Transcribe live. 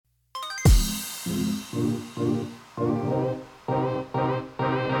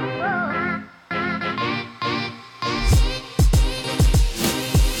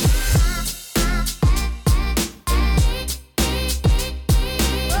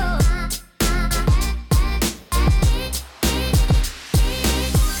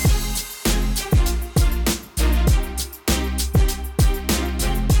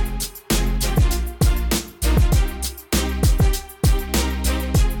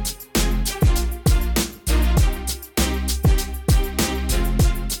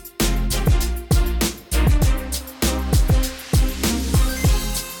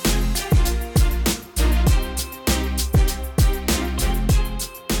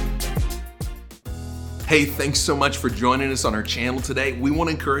Hey, thanks so much for joining us on our channel today. We want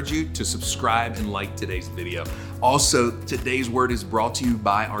to encourage you to subscribe and like today's video. Also, today's word is brought to you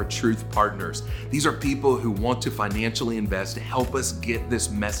by our Truth Partners. These are people who want to financially invest to help us get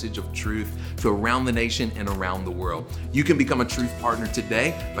this message of truth to around the nation and around the world. You can become a Truth Partner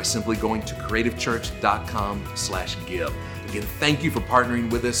today by simply going to creativechurch.com/give. Again, thank you for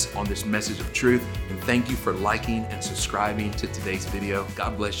partnering with us on this message of truth, and thank you for liking and subscribing to today's video.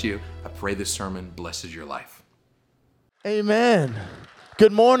 God bless you. I pray this sermon blesses your life. Amen.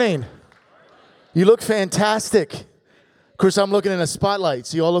 Good morning. You look fantastic. Of course, I'm looking in a spotlight,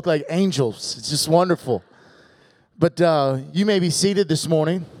 so you all look like angels. It's just wonderful. But you may be seated this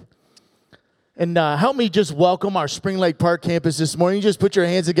morning. And help me just welcome our Spring Lake Park campus this morning. You just put your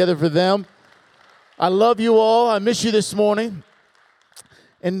hands together for them. I love you all. I miss you this morning.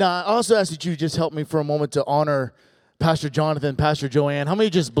 And I also ask that you just help me for a moment to honor Pastor Jonathan, Pastor Joanne. How many are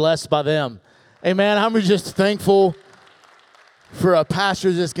just blessed by them? Amen. How many are just thankful for a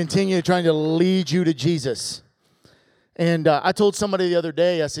pastor that's continuing trying to lead you to Jesus? And I told somebody the other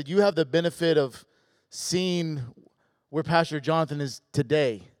day, I said, you have the benefit of seeing where Pastor Jonathan is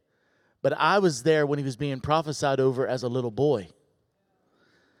today. But I was there when he was being prophesied over as a little boy.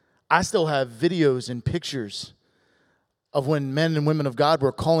 I still have videos and pictures of when men and women of God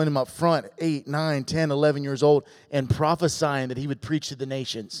were calling him up front, 8, 9, 10, 11 years old, and prophesying that he would preach to the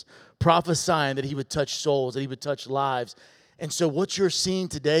nations, prophesying that he would touch souls, that he would touch lives. And so what you're seeing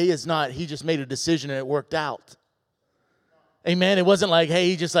today is not he just made a decision and it worked out. Amen. It wasn't like,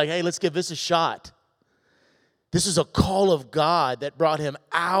 hey, let's give this a shot. This is a call of God that brought him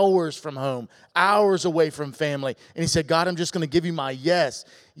hours from home, hours away from family. And he said, God, I'm just going to give you my yes.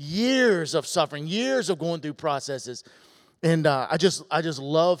 Years of suffering, years of going through processes. And I just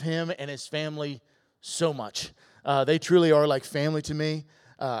love him and his family so much. They truly are like family to me.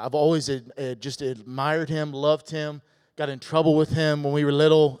 I've always just admired him, loved him, got in trouble with him when we were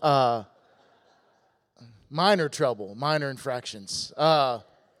little. Minor trouble, minor infractions.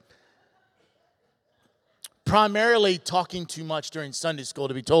 Primarily talking too much during Sunday school,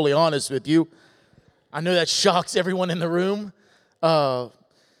 to be totally honest with you. I know that shocks everyone in the room,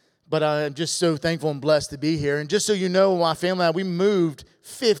 but I'm just so thankful and blessed to be here. And just so you know, my family and I, we moved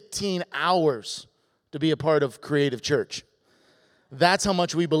 15 hours to be a part of Creative Church. That's how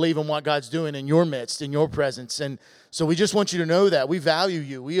much we believe in what God's doing in your midst, in your presence. And so we just want you to know that. We value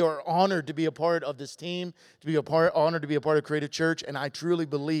you. We are honored to be a part of this team, honored to be a part of Creative Church, and I truly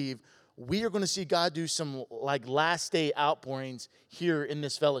believe we are going to see God do some like last day outpourings here in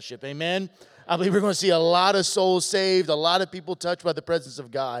this fellowship. Amen. I believe we're going to see a lot of souls saved, a lot of people touched by the presence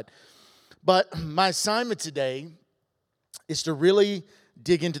of God. But my assignment today is to really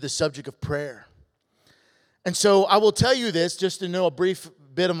dig into the subject of prayer. And so I will tell you this just to know a brief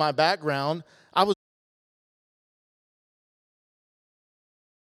bit of my background.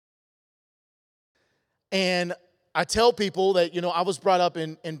 And I tell people that, I was brought up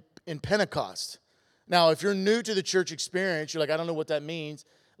in Pentecost. Now, if you're new to the church experience, you're like, I don't know what that means.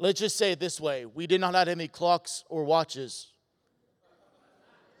 Let's just say it this way. We did not have any clocks or watches.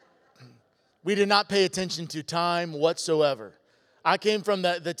 We did not pay attention to time whatsoever. I came from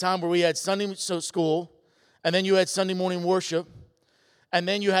the time where we had Sunday school, and then you had Sunday morning worship, and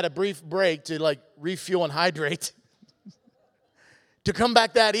then you had a brief break to refuel and hydrate, to come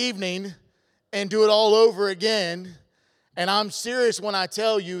back that evening and do it all over again. And I'm serious when I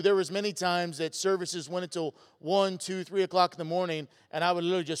tell you there was many times that services went until 1, 2, 3 o'clock in the morning, and I would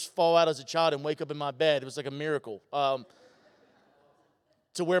literally just fall out as a child and wake up in my bed. It was like a miracle.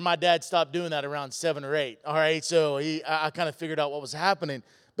 To where my dad stopped doing that around 7 or 8. All right, so I kind of figured out what was happening.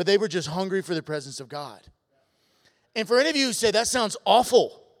 But they were just hungry for the presence of God. And for any of you who say, that sounds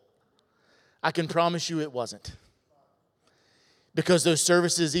awful, I can promise you it wasn't. Because those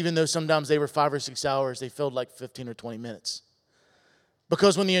services, even though sometimes they were 5 or 6 hours, they felt like 15 or 20 minutes.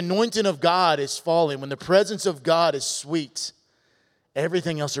 Because when the anointing of God is falling, when the presence of God is sweet,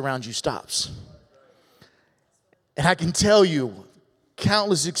 everything else around you stops. And I can tell you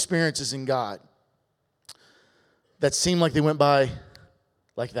countless experiences in God that seemed like they went by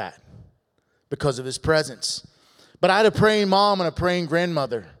like that because of his presence. But I had a praying mom and a praying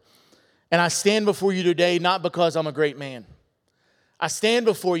grandmother. And I stand before you today not because I'm a great man. I stand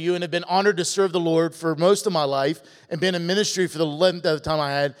before you and have been honored to serve the Lord for most of my life and been in ministry for the length of the time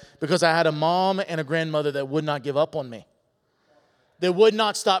I had because I had a mom and a grandmother that would not give up on me. They would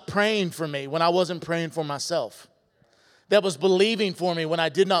not stop praying for me when I wasn't praying for myself. That was believing for me when I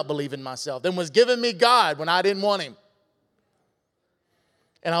did not believe in myself. That was giving me God when I didn't want him.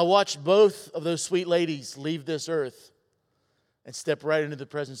 And I watched both of those sweet ladies leave this earth and step right into the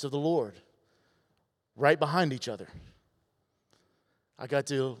presence of the Lord. right behind each other. I got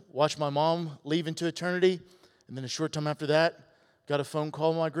to watch my mom leave into eternity, and then a short time after that, got a phone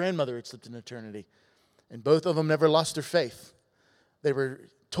call my grandmother had slipped into eternity. And both of them never lost their faith. They were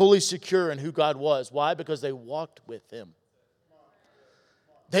totally secure in who God was. Why? Because they walked with Him.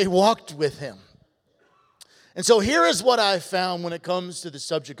 They walked with Him. And so here is what I found when it comes to the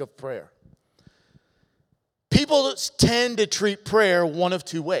subject of prayer. People tend to treat prayer one of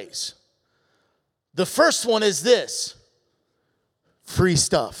two ways. The first one is this: free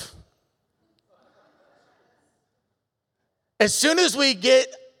stuff. As soon as we get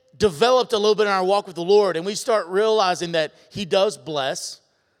developed a little bit in our walk with the Lord and we start realizing that He does bless,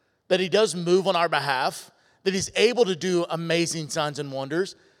 that He does move on our behalf, that He's able to do amazing signs and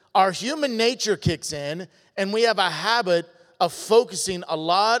wonders, our human nature kicks in and we have a habit of focusing a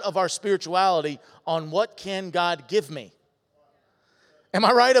lot of our spirituality on what can God give me. Am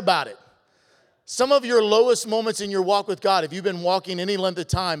I right about it? Some of your lowest moments in your walk with God, if you've been walking any length of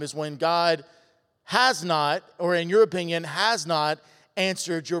time, is when God has not, or in your opinion, has not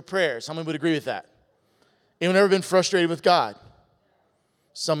answered your prayers. How many would agree with that? Anyone ever been frustrated with God?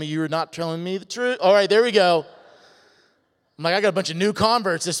 Some of you are not telling me the truth. All right, there we go. I'm like, I got a bunch of new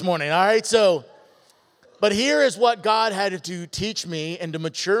converts this morning. All right, but here is what God had to teach me and to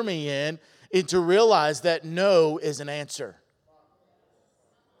mature me in, and to realize that no is an answer.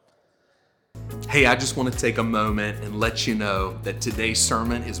 Hey, I just want to take a moment and let you know that today's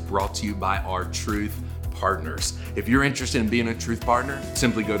sermon is brought to you by our Truth Partners. If you're interested in being a Truth Partner,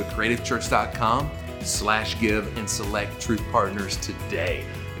 simply go to creativechurch.com/give and select Truth Partners today.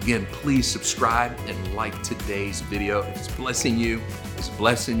 Again, please subscribe and like today's video. If it's blessing you, it's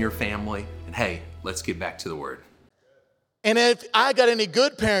blessing your family. And hey, let's get back to the Word. And if I got any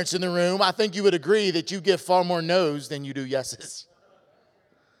good parents in the room, I think you would agree that you give far more no's than you do yeses.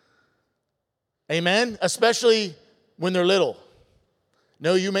 Amen? Especially when they're little.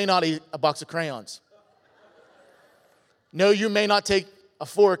 No, you may not eat a box of crayons. No, you may not take a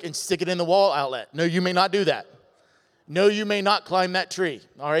fork and stick it in the wall outlet. No, you may not do that. No, you may not climb that tree.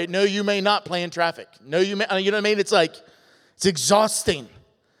 All right? No, you may not play in traffic. No, you know what I mean? It's exhausting.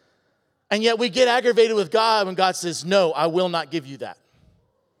 And yet we get aggravated with God when God says, no, I will not give you that.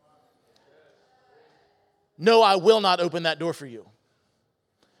 No, I will not open that door for you.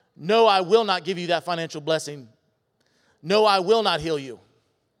 No, I will not give you that financial blessing. No, I will not heal you.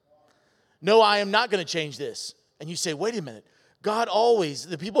 No, I am not going to change this. And you say, wait a minute. God always,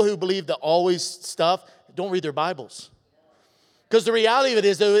 the people who believe the always stuff don't read their Bibles. Because the reality of it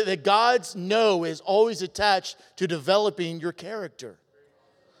is that God's no is always attached to developing your character.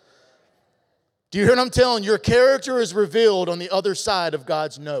 Do you hear what I'm telling you? Your character is revealed on the other side of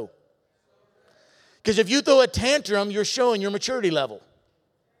God's no. Because if you throw a tantrum, you're showing your maturity level.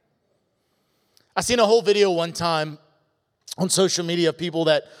 I seen a whole video one time on social media of people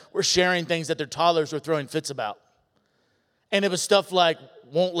that were sharing things that their toddlers were throwing fits about. And it was stuff like,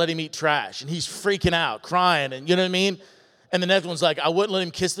 won't let him eat trash. And he's freaking out, crying, and you know what I mean? And the next one's like, I wouldn't let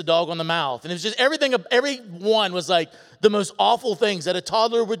him kiss the dog on the mouth. And it was just everything, everyone was like the most awful things that a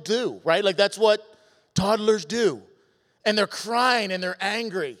toddler would do, right? Like that's what toddlers do. And they're crying and they're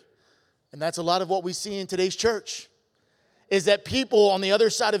angry. And that's a lot of what we see in today's church. Is that people on the other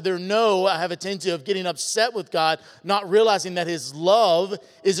side of their no have a tendency of getting upset with God, not realizing that His love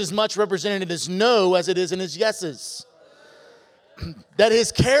is as much represented in His no as it is in His yeses. That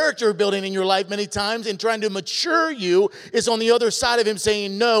His character building in your life many times and trying to mature you is on the other side of Him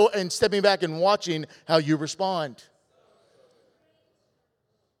saying no and stepping back and watching how you respond.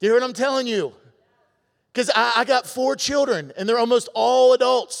 Do you hear what I'm telling you? Because I got 4 children and they're almost all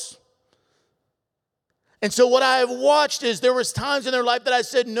adults. And so what I have watched is there was times in their life that I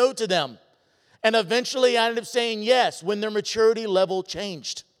said no to them. And eventually I ended up saying yes when their maturity level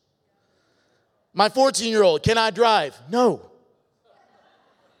changed. My 14-year-old, can I drive? No.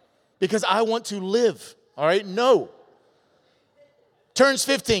 Because I want to live. All right? No. Turns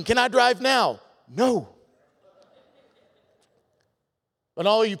 15. Can I drive now? No. But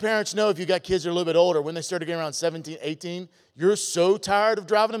all you parents know, if you got kids that are a little bit older, when they start getting around 17, 18, you're so tired of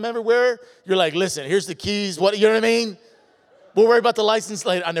driving them everywhere. You're like, listen, here's the keys. What, you know what I mean? We'll worry about the license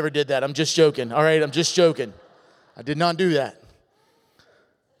later. I never did that. I'm just joking. All right, I'm just joking. I did not do that.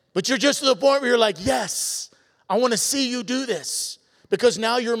 But you're just to the point where you're like, yes, I want to see you do this because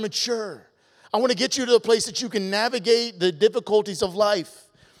now you're mature. I want to get you to a place that you can navigate the difficulties of life.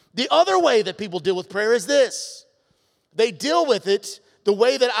 The other way that people deal with prayer is this. They deal with it the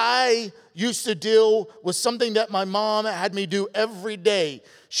way that I used to deal with something that my mom had me do every day.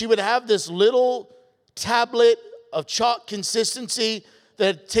 She would have this little tablet of chalk consistency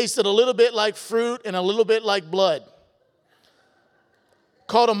that tasted a little bit like fruit and a little bit like blood,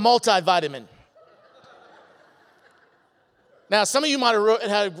 called a multivitamin. Now, some of you might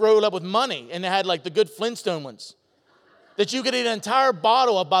have rolled up with money and they had like the good Flintstone ones that you could eat an entire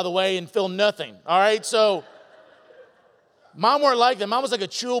bottle of, by the way, and feel nothing, all right? So mine weren't like that. Mine was like a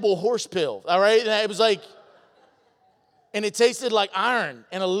chewable horse pill, all right? And it was like, and it tasted like iron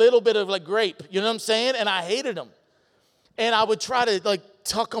and a little bit of like grape, you know what I'm saying? And I hated them. And I would try to like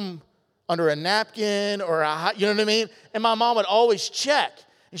tuck them under a napkin or you know what I mean? And my mom would always check.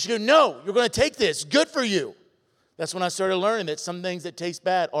 And she'd go, no, you're going to take this. Good for you. That's when I started learning that some things that taste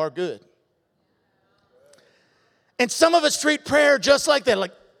bad are good. And some of us treat prayer just like that.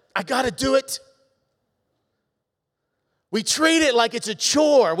 Like, I got to do it. We treat it like it's a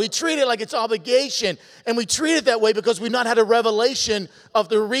chore. We treat it like it's obligation. And we treat it that way because we've not had a revelation of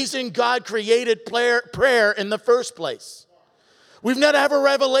the reason God created prayer in the first place. We've not had a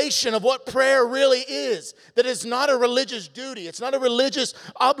revelation of what prayer really is. That it's not a religious duty. It's not a religious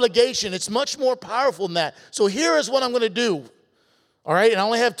obligation. It's much more powerful than that. So here is what I'm going to do. All right? And I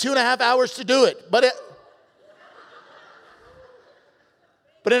only have 2.5 hours to do it. But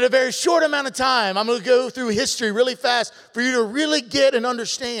in a very short amount of time, I'm going to go through history really fast for you to really get and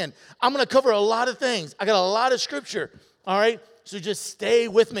understand. I'm going to cover a lot of things. I got a lot of scripture. All right? So just stay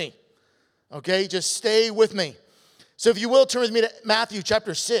with me. Okay? Just stay with me. So if you will, turn with me to Matthew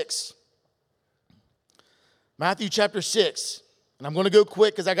chapter 6. Matthew chapter 6. And I'm going to go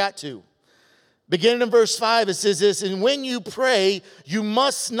quick because I got to. Beginning in verse 5, it says this, and when you pray, you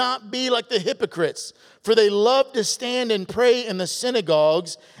must not be like the hypocrites, for they love to stand and pray in the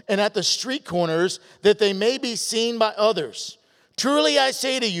synagogues and at the street corners, that they may be seen by others. Truly I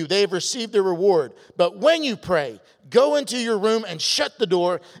say to you, they have received their reward. But when you pray, go into your room and shut the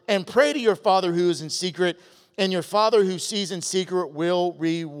door and pray to your Father who is in secret, and your Father who sees in secret will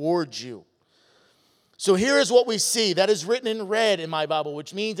reward you. So here is what we see. That is written in red in my Bible,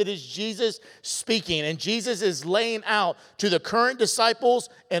 which means it is Jesus speaking. And Jesus is laying out to the current disciples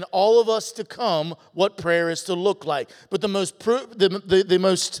and all of us to come what prayer is to look like. But the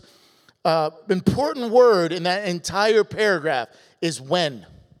most important word in that entire paragraph is when.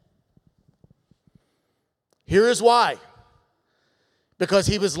 Here is why. Because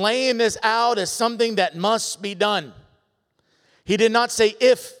he was laying this out as something that must be done. He did not say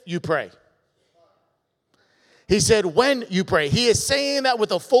if you pray. He said when you pray. He is saying that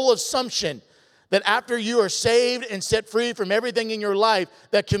with a full assumption that after you are saved and set free from everything in your life,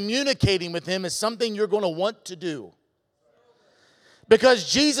 that communicating with him is something you're going to want to do. Because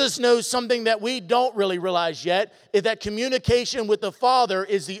Jesus knows something that we don't really realize yet, is that communication with the Father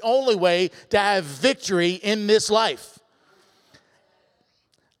is the only way to have victory in this life.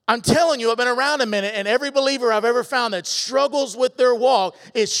 I'm telling you, I've been around a minute, and every believer I've ever found that struggles with their walk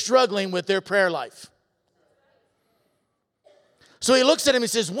is struggling with their prayer life. So he looks at him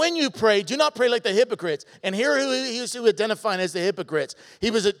and says, when you pray, do not pray like the hypocrites. And here he was identifying as the hypocrites. He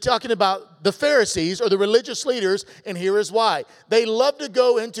was talking about the Pharisees or the religious leaders, and here is why. They loved to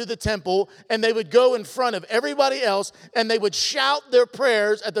go into the temple, and they would go in front of everybody else, and they would shout their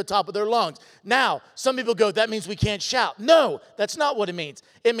prayers at the top of their lungs. Now, some people go, that means we can't shout. No, that's not what it means.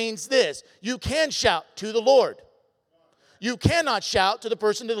 It means this. You can shout to the Lord. You cannot shout to the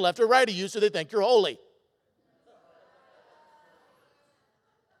person to the left or right of you so they think you're holy.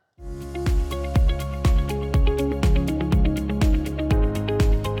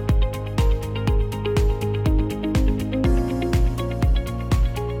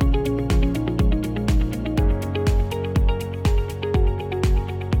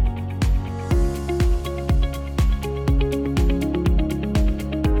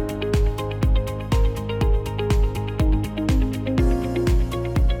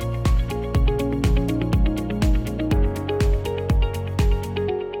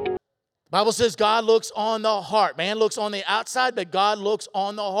 Bible says God looks on the heart. Man looks on the outside, but God looks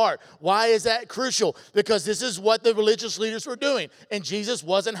on the heart. Why is that crucial? Because this is what the religious leaders were doing, and Jesus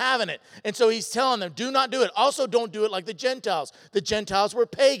wasn't having it. And so he's telling them, do not do it. Also, don't do it like the Gentiles. The Gentiles were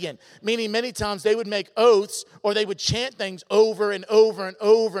pagan, meaning many times they would make oaths or they would chant things over and over and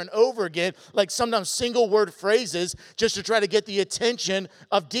over and over again, like sometimes single word phrases, just to try to get the attention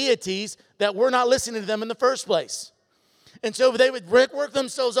of deities that were not listening to them in the first place. And so they would work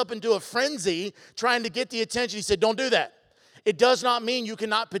themselves up into a frenzy trying to get the attention. He said, don't do that. It does not mean you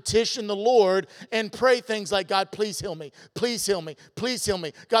cannot petition the Lord and pray things like, God, please heal me. Please heal me. Please heal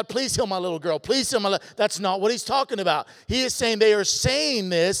me. God, please heal my little girl. Please heal my That's not what he's talking about. He is saying they are saying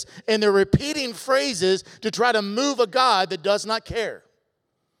this and they're repeating phrases to try to move a God that does not care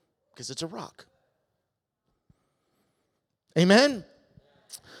because it's a rock. Amen?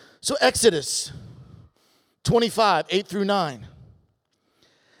 So Exodus 25, 8 through 9.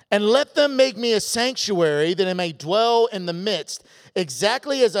 And let them make me a sanctuary that I may dwell in the midst,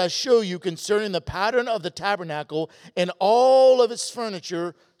 exactly as I show you concerning the pattern of the tabernacle and all of its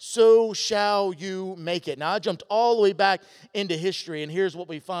furniture, so shall you make it. Now I jumped all the way back into history, and here's what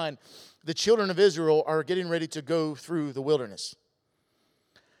we find. The children of Israel are getting ready to go through the wilderness.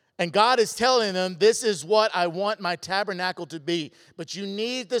 And God is telling them, this is what I want my tabernacle to be. But you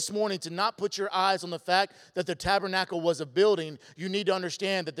need this morning to not put your eyes on the fact that the tabernacle was a building. You need to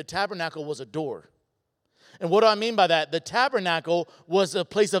understand that the tabernacle was a door. And what do I mean by that? The tabernacle was a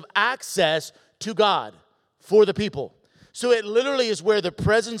place of access to God for the people. So it literally is where the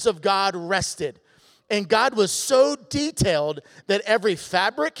presence of God rested. And God was so detailed that every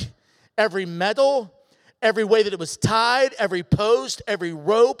fabric, every metal, every way that it was tied, every post, every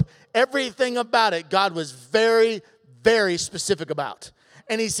rope, everything about it, God was very, very specific about.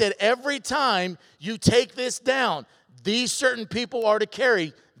 And he said, every time you take this down, these certain people are to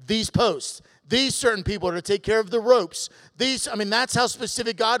carry these posts. These certain people are to take care of the ropes. That's how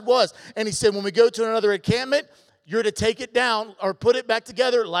specific God was. And he said, when we go to another encampment, you're to take it down or put it back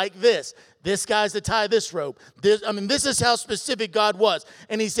together like this. This guy's to tie this rope. This is how specific God was.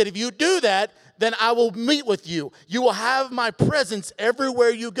 And he said, if you do that, then I will meet with you. You will have my presence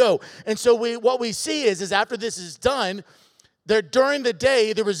everywhere you go. And so what we see is after this is done, there during the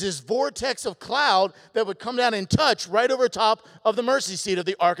day, there was this vortex of cloud that would come down and touch right over top of the mercy seat of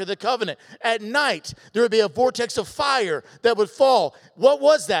the Ark of the Covenant. At night, there would be a vortex of fire that would fall. What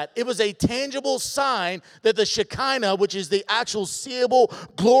was that? It was a tangible sign that the Shekinah, which is the actual seeable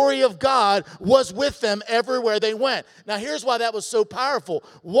glory of God, was with them everywhere they went. Now, here's why that was so powerful.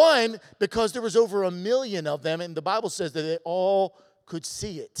 One, because there was over 1 million of them, and the Bible says that they all could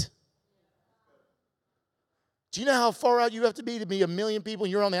see it. Do you know how far out you have to be 1 million people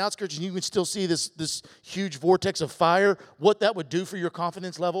and you're on the outskirts and you can still see this huge vortex of fire? What that would do for your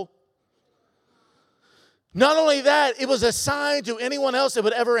confidence level? Not only that, it was a sign to anyone else that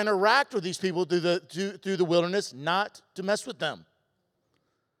would ever interact with these people through the wilderness not to mess with them.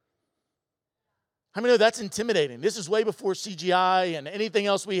 How many know that's intimidating? This is way before CGI and anything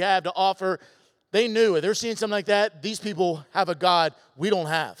else we have to offer. They knew if they're seeing something like that, these people have a God we don't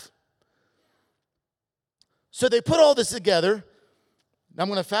have. So they put all this together. Now I'm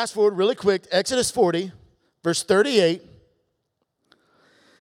going to fast forward really quick. Exodus 40, verse 38.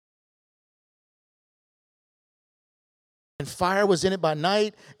 And fire was in it by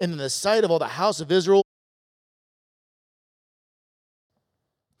night, and in the sight of all the house of Israel.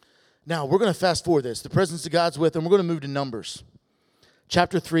 Now we're going to fast forward this. The presence of God's with them. We're going to move to Numbers.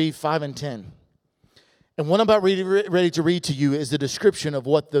 Chapter 3, 5, and 10. And what I'm about ready to read to you is the description of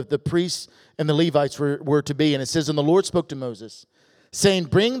what the priests and the Levites were to be. And it says, and the Lord spoke to Moses, saying,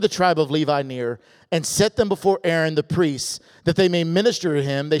 bring the tribe of Levi near and set them before Aaron the priest, that they may minister to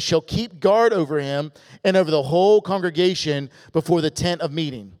him. They shall keep guard over him and over the whole congregation before the tent of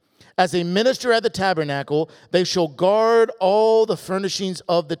meeting. As they minister at the tabernacle, they shall guard all the furnishings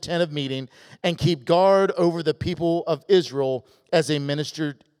of the tent of meeting and keep guard over the people of Israel as they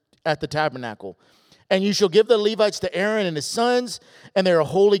ministered at the tabernacle. And you shall give the Levites to Aaron and his sons, and they are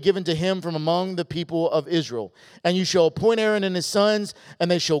wholly given to him from among the people of Israel. And you shall appoint Aaron and his sons,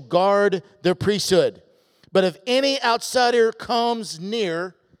 and they shall guard their priesthood. But if any outsider comes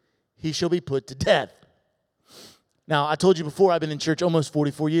near, he shall be put to death. Now, I told you before, I've been in church almost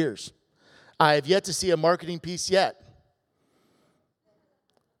 44 years. I have yet to see a marketing piece yet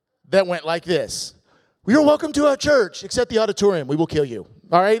that went like this. You're welcome to our church, except the auditorium. We will kill you.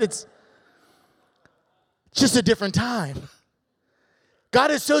 All right? It's just a different time. God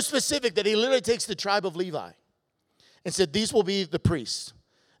is so specific that he literally takes the tribe of Levi and said, these will be the priests.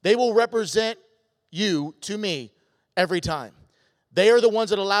 They will represent you to me every time. They are the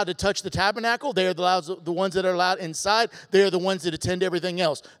ones that are allowed to touch the tabernacle. They are the ones that are allowed inside. They are the ones that attend to everything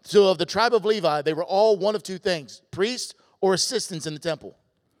else. So of the tribe of Levi, they were all one of two things, priests or assistants in the temple.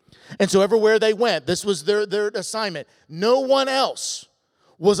 And so everywhere they went, this was their assignment. No one else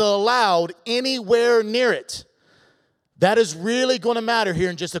was allowed anywhere near it. That is really going to matter here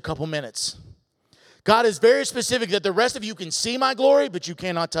in just a couple minutes. God is very specific that the rest of you can see my glory, but you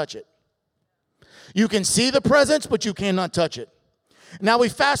cannot touch it. You can see the presence, but you cannot touch it. Now we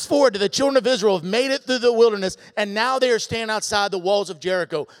fast forward to the children of Israel have made it through the wilderness, and now they are standing outside the walls of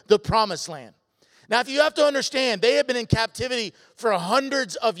Jericho, the promised land. Now, if you have to understand, they have been in captivity for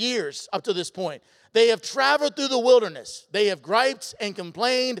hundreds of years up to this point. They have traveled through the wilderness. They have griped and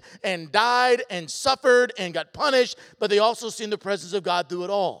complained and died and suffered and got punished, but they also seen the presence of God through it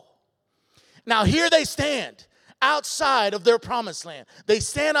all. Now here they stand outside of their promised land. They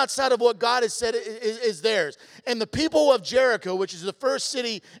stand outside of what God has said is theirs. And the people of Jericho, which is the first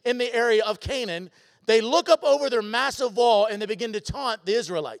city in the area of Canaan, they look up over their massive wall and they begin to taunt the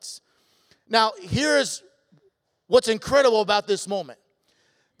Israelites. Now, here's what's incredible about this moment.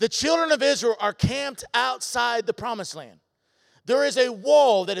 The children of Israel are camped outside the promised land. There is a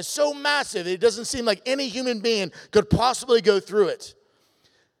wall that is so massive that it doesn't seem like any human being could possibly go through it.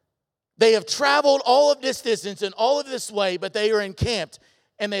 They have traveled all of this distance and all of this way, but they are encamped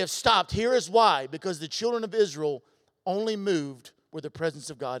and they have stopped. Here is why: because the children of Israel only moved where the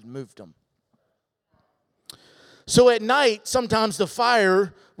presence of God moved them. So at night, sometimes the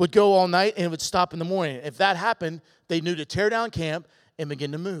fire would go all night and it would stop in the morning. If that happened, they knew to tear down camp and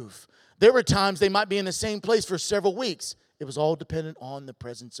begin to move. There were times they might be in the same place for several weeks. It was all dependent on the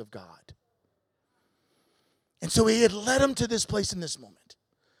presence of God. And so he had led them to this place in this moment.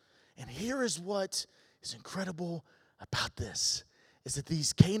 And here is what is incredible about this, is that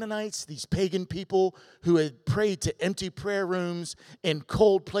these Canaanites, these pagan people who had prayed to empty prayer rooms in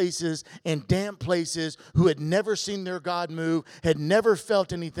cold places and damp places, who had never seen their God move, had never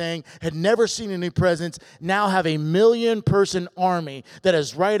felt anything, had never seen any presence, now have a 1 million-person army that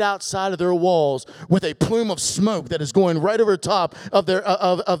is right outside of their walls with a plume of smoke that is going right over top of their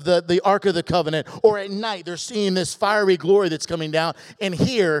the Ark of the Covenant. Or at night, they're seeing this fiery glory that's coming down, and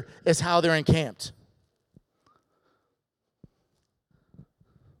here is how they're encamped.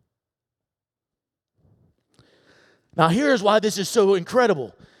 Now, here's why this is so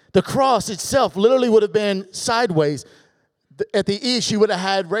incredible. The cross itself literally would have been sideways. At the east, you would have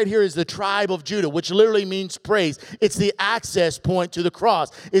had, right here is the tribe of Judah, which literally means praise. It's the access point to the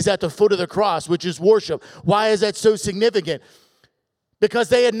cross. It's at the foot of the cross, which is worship. Why is that so significant? Because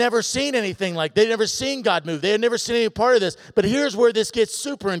they had never seen anything like, they had never seen God move. They had never seen any part of this. But here's where this gets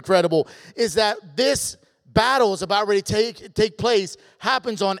super incredible, is that this battle is about ready to take place,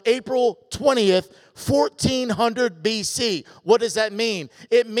 happens on April 20th, 1400 BC. What does that mean?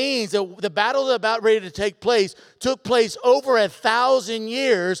 It means that the battle that's about ready to take place took place over 1,000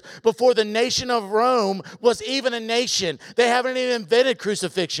 years before the nation of Rome was even a nation. They haven't even invented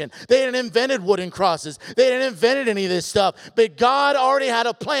crucifixion. They hadn't invented wooden crosses. They hadn't invented any of this stuff. But God already had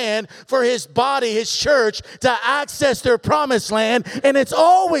a plan for his body, his church, to access their promised land, and it's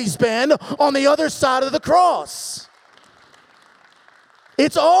always been on the other side of the cross.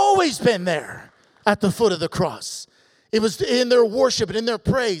 It's always been there. At the foot of the cross. It was in their worship and in their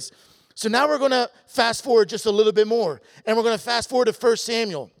praise. So now we're going to fast forward just a little bit more. And we're going to fast forward to 1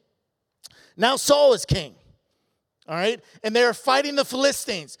 Samuel. Now Saul is king. All right? And they're fighting the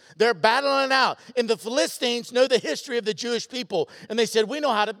Philistines. They're battling it out. And the Philistines know the history of the Jewish people. And they said, we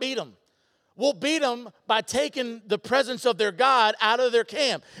know how to beat them. We'll beat them by taking the presence of their God out of their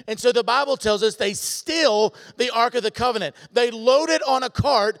camp. And so the Bible tells us they steal the Ark of the Covenant. They load it on a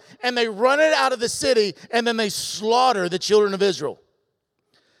cart and they run it out of the city, and then they slaughter the children of Israel.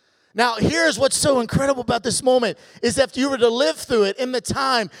 Now, here's what's so incredible about this moment is that if you were to live through it in the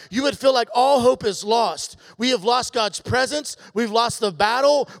time, you would feel like all hope is lost. We have lost God's presence. We've lost the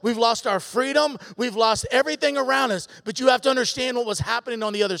battle. We've lost our freedom. We've lost everything around us. But you have to understand what was happening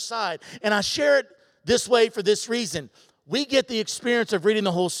on the other side. And I share it this way for this reason. We get the experience of reading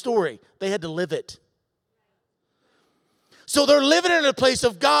the whole story. They had to live it. So they're living in a place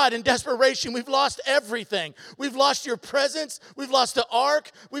of God in desperation. We've lost everything. We've lost your presence. We've lost the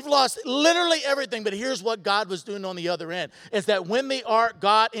ark. We've lost literally everything. But here's what God was doing on the other end, is that when the ark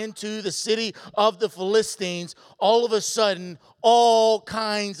got into the city of the Philistines, all of a sudden, all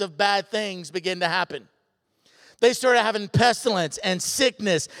kinds of bad things began to happen. They started having pestilence and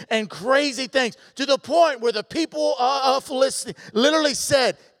sickness and crazy things, to the point where the people of Philistine literally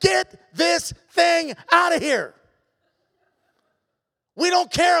said, get this thing out of here. We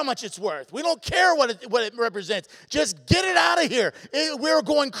don't care how much it's worth. We don't care what it represents. Just get it out of here. We're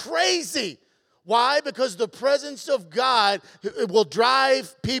going crazy. Why? Because the presence of God will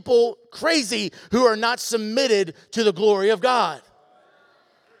drive people crazy who are not submitted to the glory of God.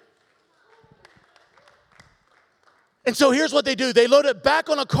 And so here's what they do. They load it back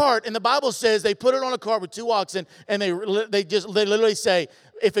on a cart, and the Bible says they put it on a cart with 2 oxen, and they literally say,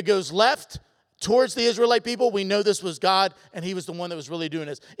 if it goes left towards the Israelite people, we know this was God, and he was the one that was really doing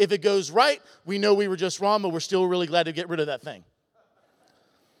this. If it goes right, we know we were just wrong, but we're still really glad to get rid of that thing.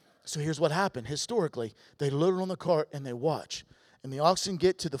 So here's what happened. Historically, they load it on the cart, and they watch. And the oxen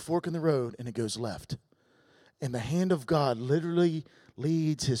get to the fork in the road, and it goes left. And the hand of God literally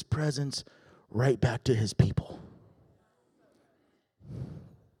leads his presence right back to his people.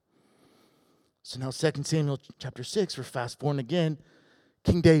 So now 2 Samuel chapter 6, we're fast forwarding again.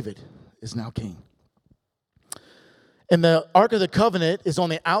 King David is now king. And the Ark of the Covenant is on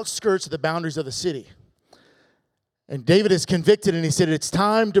the outskirts of the boundaries of the city. And David is convicted, and he said, it's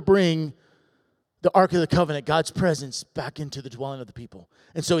time to bring the Ark of the Covenant, God's presence, back into the dwelling of the people.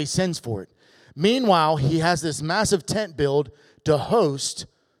 And so he sends for it. Meanwhile, he has this massive tent build to host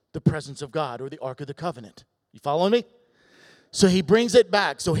the presence of God, or the Ark of the Covenant. You following me? So he brings it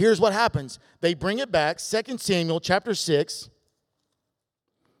back. So here's what happens. They bring it back, 2 Samuel chapter 6,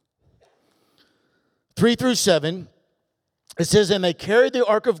 3 through 7. It says, and they carried the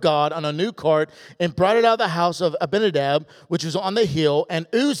ark of God on a new cart and brought it out of the house of Abinadab, which was on the hill. And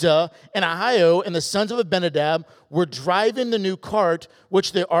Uzzah and Ahio and the sons of Abinadab were driving the new cart,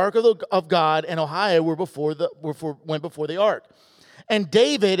 which the ark of God and Ahio went before the ark. And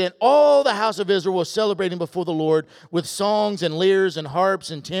David and all the house of Israel was celebrating before the Lord with songs and lyres and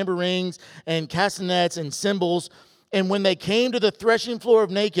harps and tambourines and castanets and cymbals. And when they came to the threshing floor of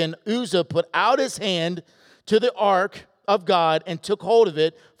Nacon, Uzzah put out his hand to the ark of God and took hold of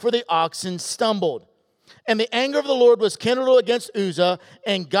it, for the oxen stumbled. And the anger of the Lord was kindled against Uzzah,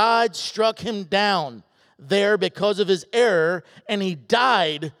 and God struck him down there because of his error, and he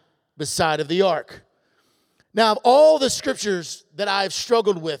died beside of the ark. Now, of all the scriptures that I've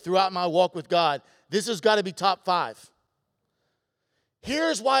struggled with throughout my walk with God, this has got to be top 5.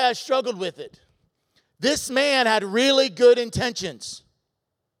 Here's why I struggled with it. This man had really good intentions.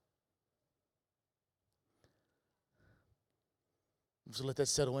 So let that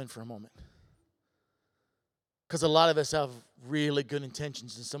settle in for a moment. Because a lot of us have really good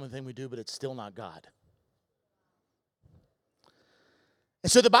intentions in some of the things we do, but it's still not God.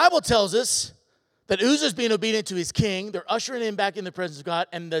 And so the Bible tells us that Uzzah's being obedient to his king. They're ushering him back in the presence of God,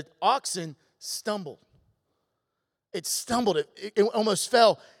 and the oxen stumbled. It stumbled. It almost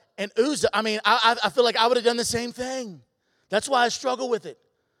fell. And Uzzah, I feel like I would have done the same thing. That's why I struggle with it.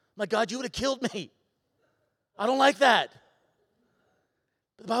 My God, you would have killed me. I don't like that.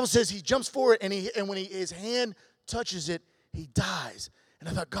 The Bible says he jumps forward, and when his hand touches it, he dies. And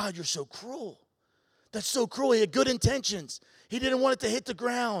I thought, God, you're so cruel. That's so cruel. He had good intentions. He didn't want it to hit the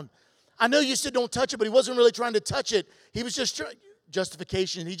ground. I know you said don't touch it, but he wasn't really trying to touch it. He was just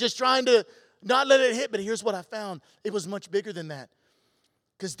justification. He's just trying to not let it hit. But here's what I found. It was much bigger than that.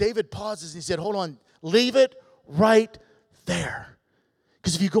 Because David pauses and he said, hold on, leave it right there.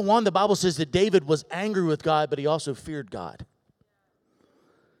 Because if you go on, the Bible says that David was angry with God, but he also feared God.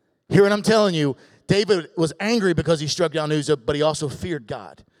 Hear what I'm telling you. David was angry because he struck down Uzzah, but he also feared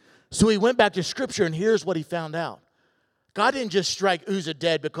God. So he went back to Scripture, and here's what he found out. God didn't just strike Uzzah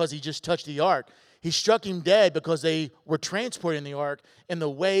dead because he just touched the ark. He struck him dead because they were transporting the ark in the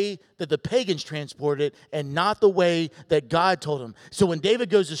way that the pagans transported it and not the way that God told him. So when David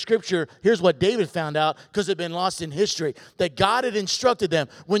goes to Scripture, here's what David found out because it had been lost in history. That God had instructed them,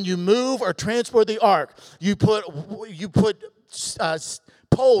 when you move or transport the ark, you put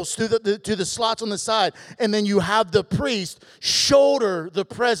poles to the slots on the side, and then you have the priest shoulder the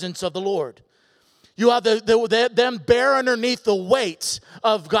presence of the Lord. You have them bear underneath the weight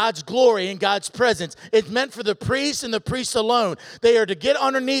of God's glory and God's presence. It's meant for the priest and the priest alone. They are to get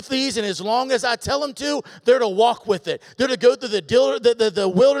underneath these, and as long as I tell them to, they're to walk with it. They're to go through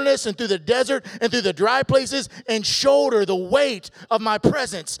the wilderness and through the desert and through the dry places and shoulder the weight of my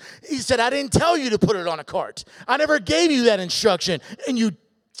presence. He said, I didn't tell you to put it on a cart. I never gave you that instruction, and you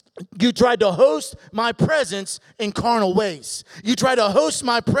tried to host my presence in carnal ways. You tried to host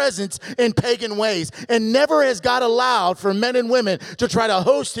my presence in pagan ways. And never has God allowed for men and women to try to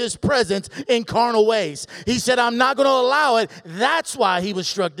host his presence in carnal ways. He said, I'm not going to allow it. That's why he was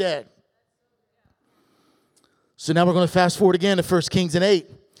struck dead. So now we're going to fast forward again to 1 Kings 8.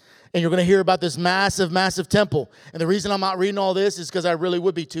 And you're going to hear about this massive, massive temple. And the reason I'm not reading all this is because I really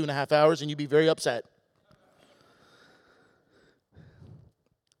would be 2.5 hours and you'd be very upset.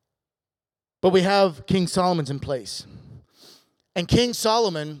 But we have King Solomon's in place. And King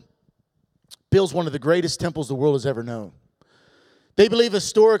Solomon builds one of the greatest temples the world has ever known. They believe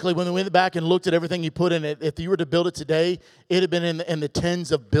historically, when they went back and looked at everything he put in it, if you were to build it today, it would have been in the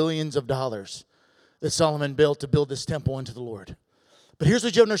tens of billions of dollars that Solomon built to build this temple unto the Lord. But here's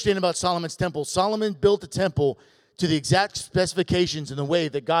what you understand about Solomon's temple. Solomon built the temple to the exact specifications and the way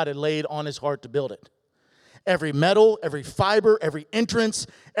that God had laid on his heart to build it. Every metal, every fiber, every entrance,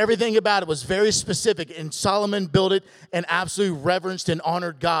 everything about it was very specific. And Solomon built it and absolutely reverenced and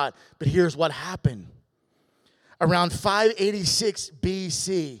honored God. But here's what happened. Around 586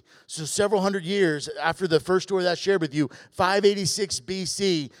 BC, so several hundred years after the first story that I shared with you, 586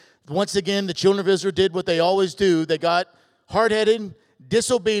 BC, once again, the children of Israel did what they always do. They got hard-headed,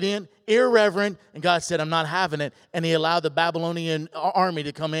 disobedient, irreverent, and God said, I'm not having it. And he allowed the Babylonian army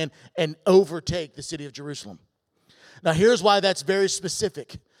to come in and overtake the city of Jerusalem. Now, here's why that's very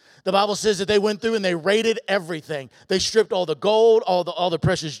specific. The Bible says that they went through and they raided everything. They stripped all the gold, all the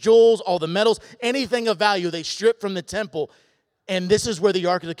precious jewels, all the metals, anything of value they stripped from the temple. And this is where the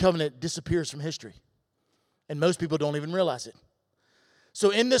Ark of the Covenant disappears from history. And most people don't even realize it. So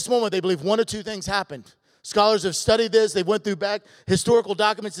in this moment, they believe one of two things happened. Scholars have studied this. They went through back historical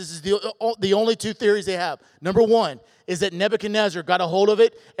documents. This is the only two theories they have. Number one is that Nebuchadnezzar got a hold of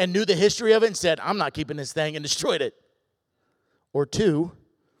it and knew the history of it and said, I'm not keeping this thing, and destroyed it. Or two,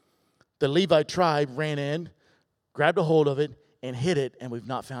 the Levite tribe ran in, grabbed a hold of it, and hid it, and we've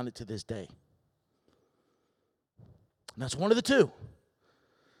not found it to this day. And that's one of the two.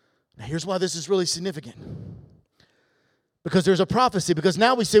 Now, here's why this is really significant. Because there's a prophecy. Because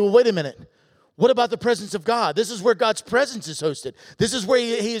now we say, well, wait a minute. What about the presence of God? This is where God's presence is hosted. This is where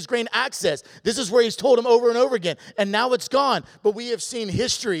he has gained access. This is where he's told him over and over again. And now it's gone. But we have seen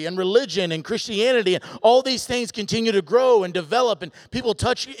history and religion and Christianity and all these things continue to grow and develop. And people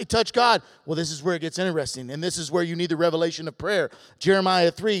touch God. Well, this is where it gets interesting. And this is where you need the revelation of prayer. Jeremiah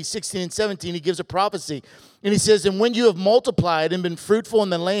 3, 16 and 17, he gives a prophecy. And he says, and when you have multiplied and been fruitful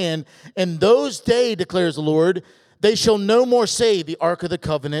in the land, in those days, declares the Lord, they shall no more say the ark of the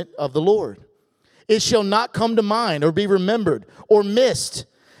covenant of the Lord. It shall not come to mind or be remembered or missed.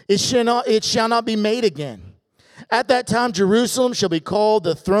 It shall not be made again. At that time, Jerusalem shall be called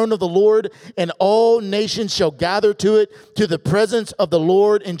the throne of the Lord, and all nations shall gather to it, to the presence of the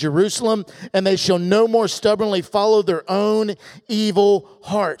Lord in Jerusalem, and they shall no more stubbornly follow their own evil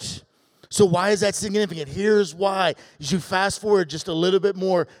heart. So why is that significant? Here's why. As you fast forward just a little bit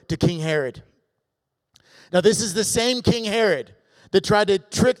more to King Herod. Now, this is the same King Herod that tried to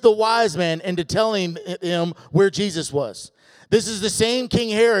trick the wise men into telling him where Jesus was. This is the same King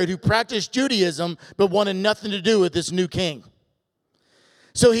Herod who practiced Judaism but wanted nothing to do with this new king.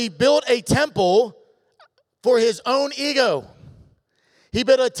 So he built a temple for his own ego. He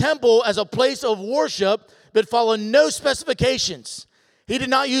built a temple as a place of worship but followed no specifications. He did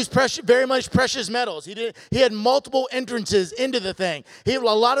not use very much precious metals. He had multiple entrances into the thing. A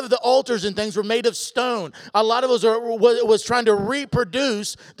lot of the altars and things were made of stone. A lot of it was trying to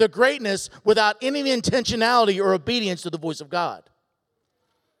reproduce the greatness without any intentionality or obedience to the voice of God.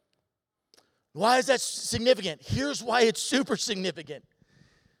 Why is that significant? Here's why it's super significant.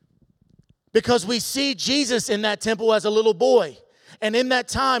 Because we see Jesus in that temple as a little boy. And in that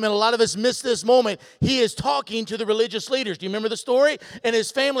time, and a lot of us miss this moment, he is talking to the religious leaders. Do you remember the story? And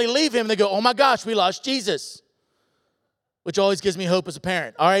his family leave him, and they go, oh my gosh, we lost Jesus. Which always gives me hope as a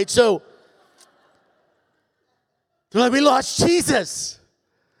parent. All right, so they're like, we lost Jesus.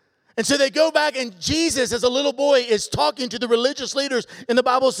 And so they go back, and Jesus, as a little boy, is talking to the religious leaders, and the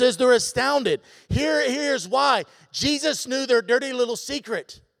Bible says they're astounded. Here's why. Jesus knew their dirty little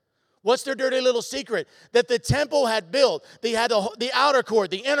secret. What's their dirty little secret? That the temple had built. They had the outer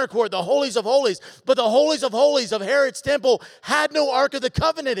court, the inner court, the holies of holies. But the holies of Herod's temple had no Ark of the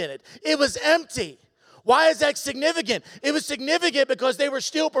Covenant in it. It was empty. Why is that significant? It was significant because they were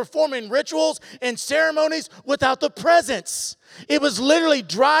still performing rituals and ceremonies without the presence. It was literally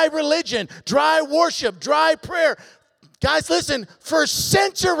dry religion, dry worship, dry prayer. Guys, listen, for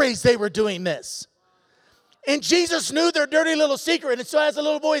centuries they were doing this. And Jesus knew their dirty little secret. And so as a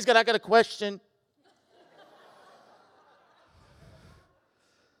little boy, I got a question.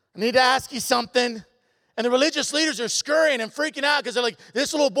 I need to ask you something. And the religious leaders are scurrying and freaking out because they're like,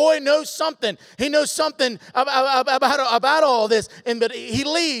 this little boy knows something. He knows something about all this. But he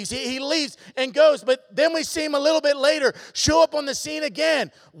leaves. He leaves and goes. But then we see him a little bit later show up on the scene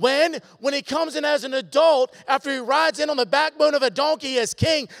again. When he comes in as an adult, after he rides in on the backbone of a donkey as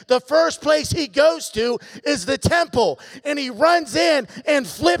king, the first place he goes to is the temple. And he runs in and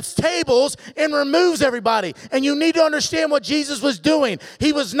flips tables and removes everybody. And you need to understand what Jesus was doing.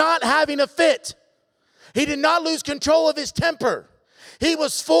 He was not having a fit. He did not lose control of his temper. He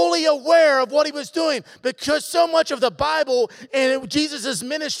was fully aware of what he was doing because so much of the Bible and Jesus'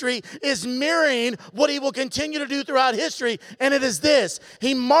 ministry is mirroring what he will continue to do throughout history, and it is this.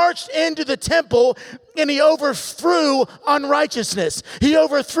 He marched into the temple and he overthrew unrighteousness. He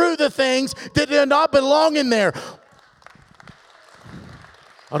overthrew the things that did not belong in there.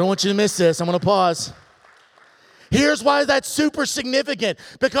 I don't want you to miss this. I'm going to pause. Here's why that's super significant.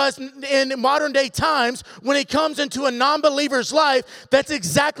 Because in modern day times, when he comes into a non-believer's life, that's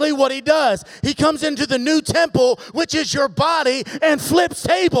exactly what he does. He comes into the new temple, which is your body, and flips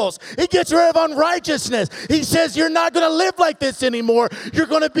tables. He gets rid of unrighteousness. He says, you're not going to live like this anymore. You're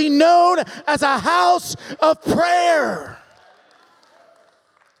going to be known as a house of prayer.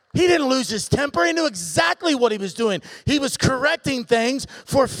 He didn't lose his temper. He knew exactly what he was doing. He was correcting things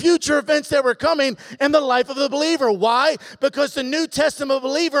for future events that were coming in the life of the believer. Why? Because the New Testament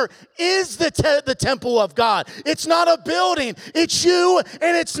believer is the temple of God. It's not a building. It's you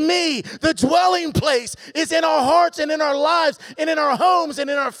and it's me. The dwelling place is in our hearts and in our lives and in our homes and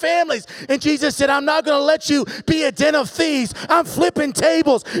in our families. And Jesus said, I'm not going to let you be a den of thieves. I'm flipping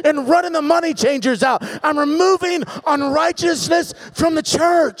tables and running the money changers out. I'm removing unrighteousness from the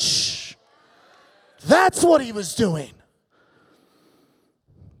church. That's what he was doing.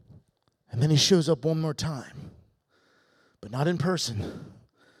 And then he shows up one more time, but not in person,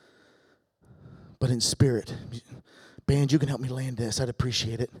 but in spirit. Band, you can help me land this. I'd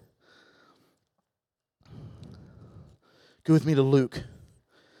appreciate it. Go with me to Luke,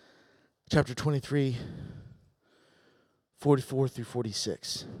 chapter 23, 44 through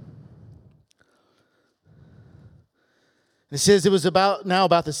 46. It says it was about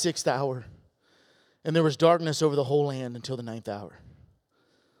the 6th hour, and there was darkness over the whole land until the 9th hour.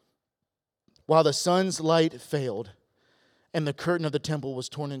 While the sun's light failed, and the curtain of the temple was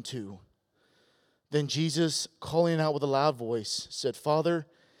torn in two, then Jesus, calling out with a loud voice, said, Father,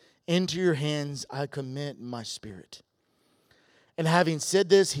 into your hands I commit my spirit. And having said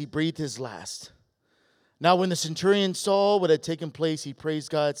this, he breathed his last. Now when the centurion saw what had taken place, he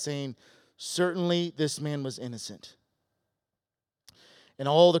praised God, saying, certainly this man was innocent. And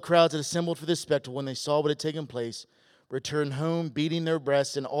all the crowds had assembled for this spectacle, when they saw what had taken place, returned home, beating their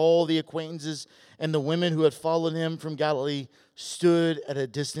breasts, and all the acquaintances and the women who had followed him from Galilee stood at a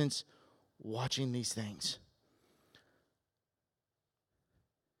distance watching these things.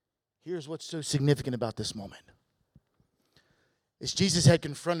 Here's what's so significant about this moment. As Jesus had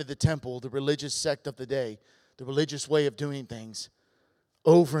confronted the temple, the religious sect of the day, the religious way of doing things,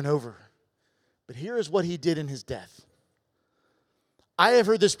 over and over. But here is what he did in his death. I have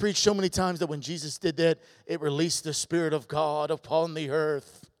heard this preached so many times that when Jesus did that, it released the Spirit of God upon the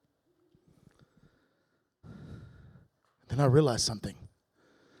earth. Then I realized something.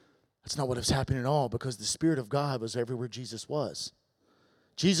 That's not what was happening at all, because the Spirit of God was everywhere Jesus was.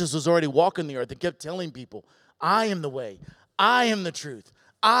 Jesus was already walking the earth and kept telling people, I am the way, I am the truth,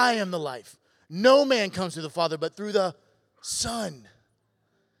 I am the life. No man comes to the Father but through the Son.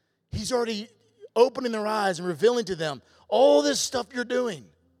 He's already opening their eyes and revealing to them all this stuff you're doing,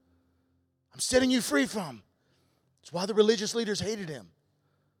 I'm setting you free from. That's why the religious leaders hated him.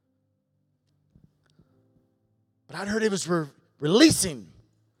 But I'd heard he was releasing.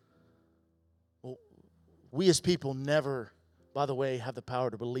 Well, we as people never, by the way, have the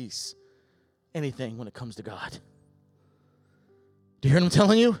power to release anything when it comes to God. Do you hear what I'm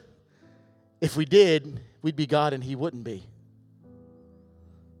telling you? If we did, we'd be God and he wouldn't be.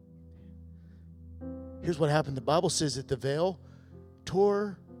 Here's what happened. The Bible says that the veil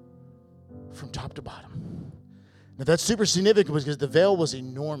tore from top to bottom. Now that's super significant because the veil was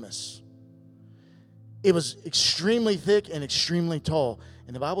enormous. It was extremely thick and extremely tall.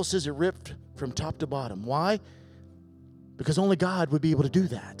 And the Bible says it ripped from top to bottom. Why? Because only God would be able to do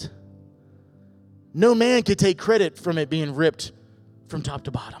that. No man could take credit from it being ripped from top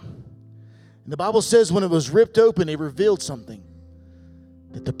to bottom. And the Bible says when it was ripped open, it revealed something.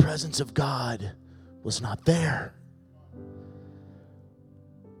 That the presence of God was not there.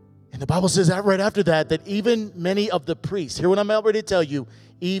 And the Bible says that right after that even many of the priests, hear what I'm about ready to tell you,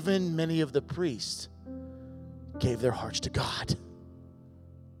 even many of the priests gave their hearts to God.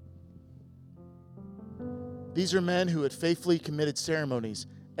 These are men who had faithfully committed ceremonies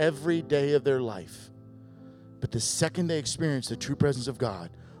every day of their life. But the second they experienced the true presence of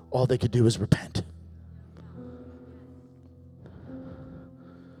God, all they could do was repent.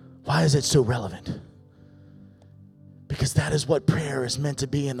 Why is it so relevant? Because that is what prayer is meant to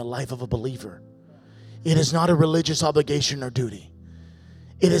be in the life of a believer. It is not a religious obligation or duty.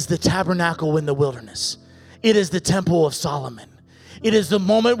 It is the tabernacle in the wilderness. It is the temple of Solomon. It is the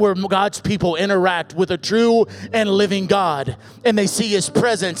moment where God's people interact with a true and living God, and they see his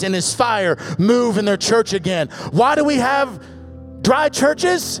presence and his fire move in their church again. Why do we have dry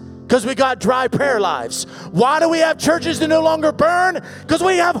churches? Because we got dry prayer lives. Why do we have churches that no longer burn? Because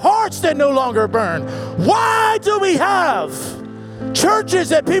we have hearts that no longer burn. Why do we have churches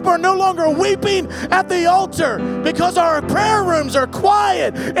that people are no longer weeping at the altar? Because our prayer rooms are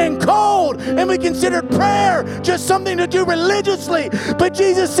quiet and cold, and we consider prayer just something to do religiously. But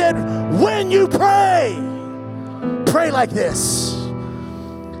Jesus said, when you pray, pray like this.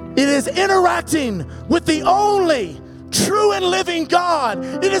 It is interacting with the only true and living God.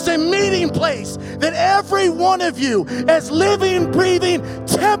 It is a meeting place that every one of you, as living, breathing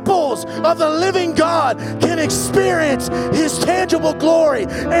temples of the living God can experience His tangible glory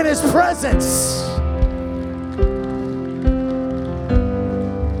and His presence.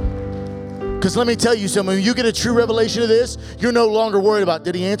 Because let me tell you something, when you get a true revelation of this, you're no longer worried about,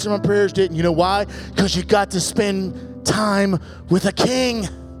 did He answer my prayers, didn't? You know why? Because you got to spend time with a king.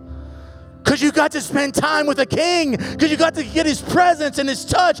 Because you got to spend time with a king. Because you got to get His presence and His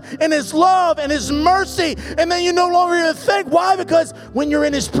touch and His love and His mercy. And then you no longer even think. Why? Because when you're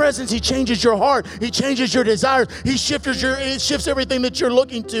in His presence, He changes your heart. He changes your desires. He shifts everything that you're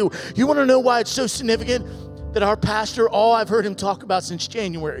looking to. You want to know why it's so significant that our pastor, all I've heard him talk about since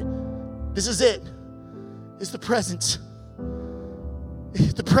January, this is it. It's the presence.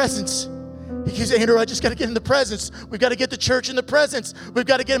 The presence. He keeps saying, Andrew, I just got to get in the presence. We've got to get the church in the presence. We've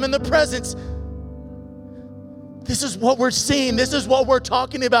got to get them in the presence. This is what we're seeing. This is what we're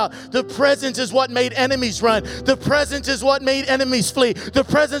talking about. The presence is what made enemies run. The presence is what made enemies flee. The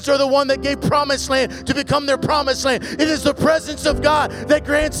presence are the one that gave promised land to become their promised land. It is the presence of God that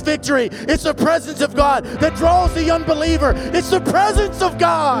grants victory. It's the presence of God that draws the unbeliever. It's the presence of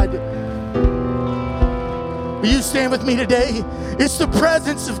God. Will you stand with me today? It's the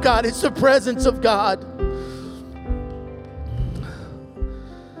presence of God. It's the presence of God.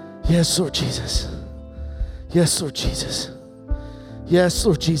 Yes, Lord Jesus. Yes, Lord Jesus. Yes,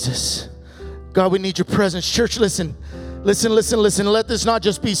 Lord Jesus. God, we need your presence. Church, listen. Listen. Let this not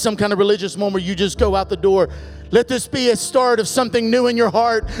just be some kind of religious moment where you just go out the door. Let this be a start of something new in your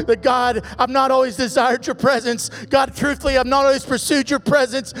heart. That God, I've not always desired your presence. God, truthfully, I've not always pursued your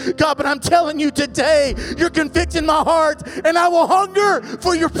presence. God, but I'm telling you today, you're convicting my heart, and I will hunger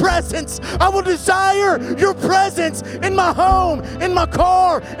for your presence. I will desire your presence in my home, in my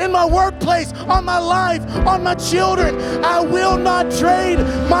car, in my workplace, on my life, on my children. I will not trade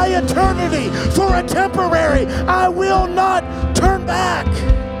my eternity for a temporary. I will not turn back.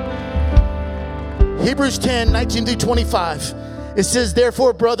 Hebrews 10, 19 through 25. It says,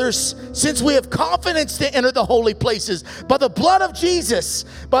 therefore, brothers, since we have confidence to enter the holy places by the blood of Jesus,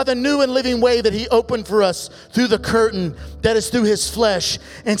 by the new and living way that He opened for us through the curtain that is through His flesh,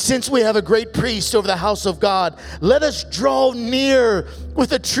 and since we have a great priest over the house of God, let us draw near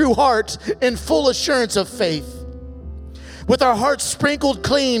with a true heart and full assurance of faith, with our hearts sprinkled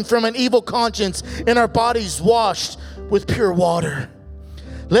clean from an evil conscience and our bodies washed with pure water.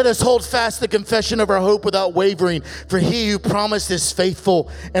 Let us hold fast the confession of our hope without wavering, for He who promised is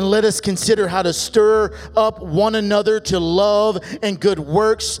faithful. And let us consider how to stir up one another to love and good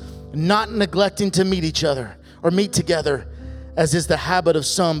works, not neglecting to meet each other or meet together, as is the habit of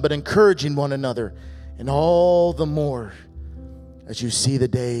some, but encouraging one another, and all the more as you see the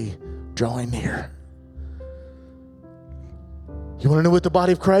day drawing near. You want to know what the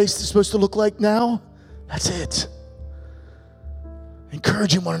body of Christ is supposed to look like now? That's it.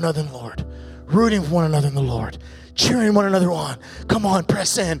 Encouraging one another in the Lord, rooting for one another in the Lord, cheering one another on. Come on,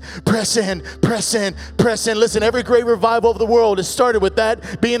 press in, press in, press in, press in. Listen, every great revival of the world has started with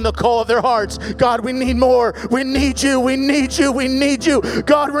that being the call of their hearts. God, we need more. We need you. We need you. We need you.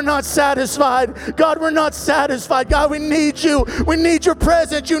 God, we're not satisfied. God, we're not satisfied. God, we need you. We need your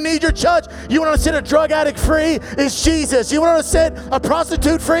presence. You need your touch. You want to set a drug addict free? It's Jesus. You want to set a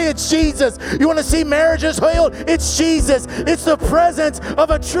prostitute free? It's Jesus. You want to see marriages healed? It's Jesus. It's the presence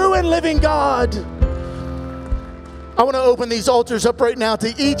of a true and living God. I want to open these altars up right now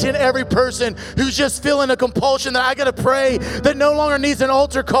to each and every person who's just feeling a compulsion that I got to pray, that no longer needs an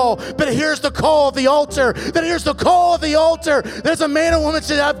altar call, but here's the call of the altar, that here's the call of the altar. There's a man or woman that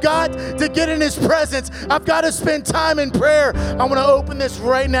says, I've got to get in His presence. I've got to spend time in prayer. I want to open this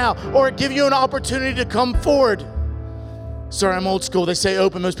right now, or give you an opportunity to come forward. Sorry, I'm old school. They say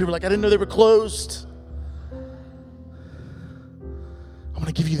open. Most people are like, I didn't know they were closed. I'm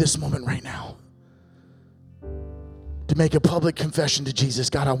going to give you this moment right now to make a public confession to Jesus.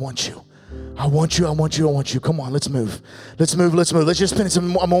 God, I want you. I want you, I want you, I want you. Come on, let's move. Let's move, let's move. Let's just spend some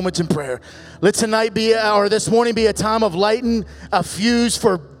moments in prayer. Let tonight be, or this morning be a time of lighting a fuse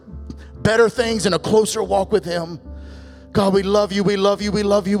for better things and a closer walk with Him. God, we love you, we love you, we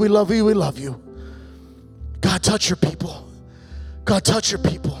love you, we love you, we love you. God, touch your people. God, touch your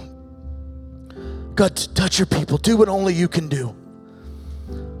people. God, touch your people. Do what only you can do.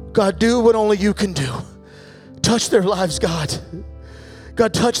 God, do what only you can do. Touch their lives, God.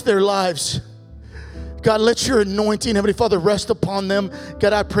 God, touch their lives. God, let your anointing, Heavenly Father, rest upon them.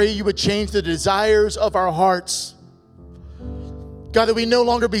 God, I pray you would change the desires of our hearts. God, that we no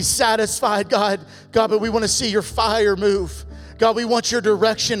longer be satisfied, God, but we want to see your fire move. God, we want your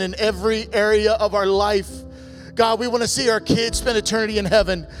direction in every area of our life. God, we want to see our kids spend eternity in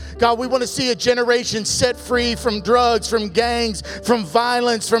heaven. God, we want to see a generation set free from drugs, from gangs, from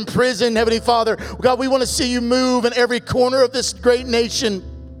violence, from prison, Heavenly Father. God, we want to see you move in every corner of this great nation.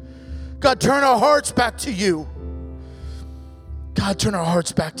 God, turn our hearts back to you. God, turn our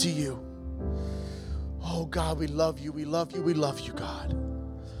hearts back to you. Oh, God, we love you. We love you. We love you, God.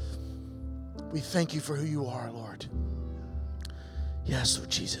 We thank you for who you are, Lord. Yes, Lord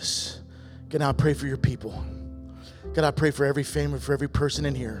Jesus. God, I pray for your people. God, I pray for every family, for every person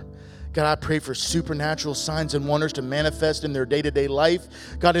in here. God, I pray for supernatural signs and wonders to manifest in their day-to-day life.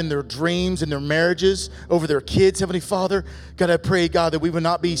 God, in their dreams, in their marriages, over their kids, Heavenly Father. God, I pray, God, that we will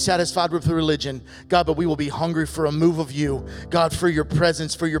not be satisfied with religion, God, but we will be hungry for a move of you. God, for your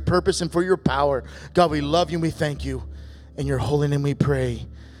presence, for your purpose, and for your power. God, we love you and we thank you. In your holy name we pray.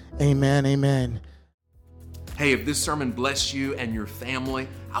 Amen, amen. Hey, if this sermon blessed you and your family,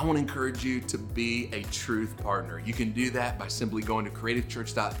 I want to encourage you to be a truth partner. You can do that by simply going to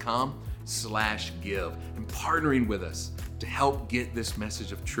creativechurch.com/give and partnering with us to help get this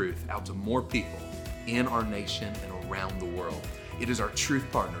message of truth out to more people in our nation and around the world. It is our truth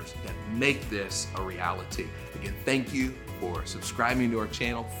partners that make this a reality. Again, thank you for subscribing to our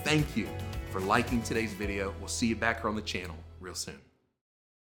channel. Thank you for liking today's video. We'll see you back here on the channel real soon.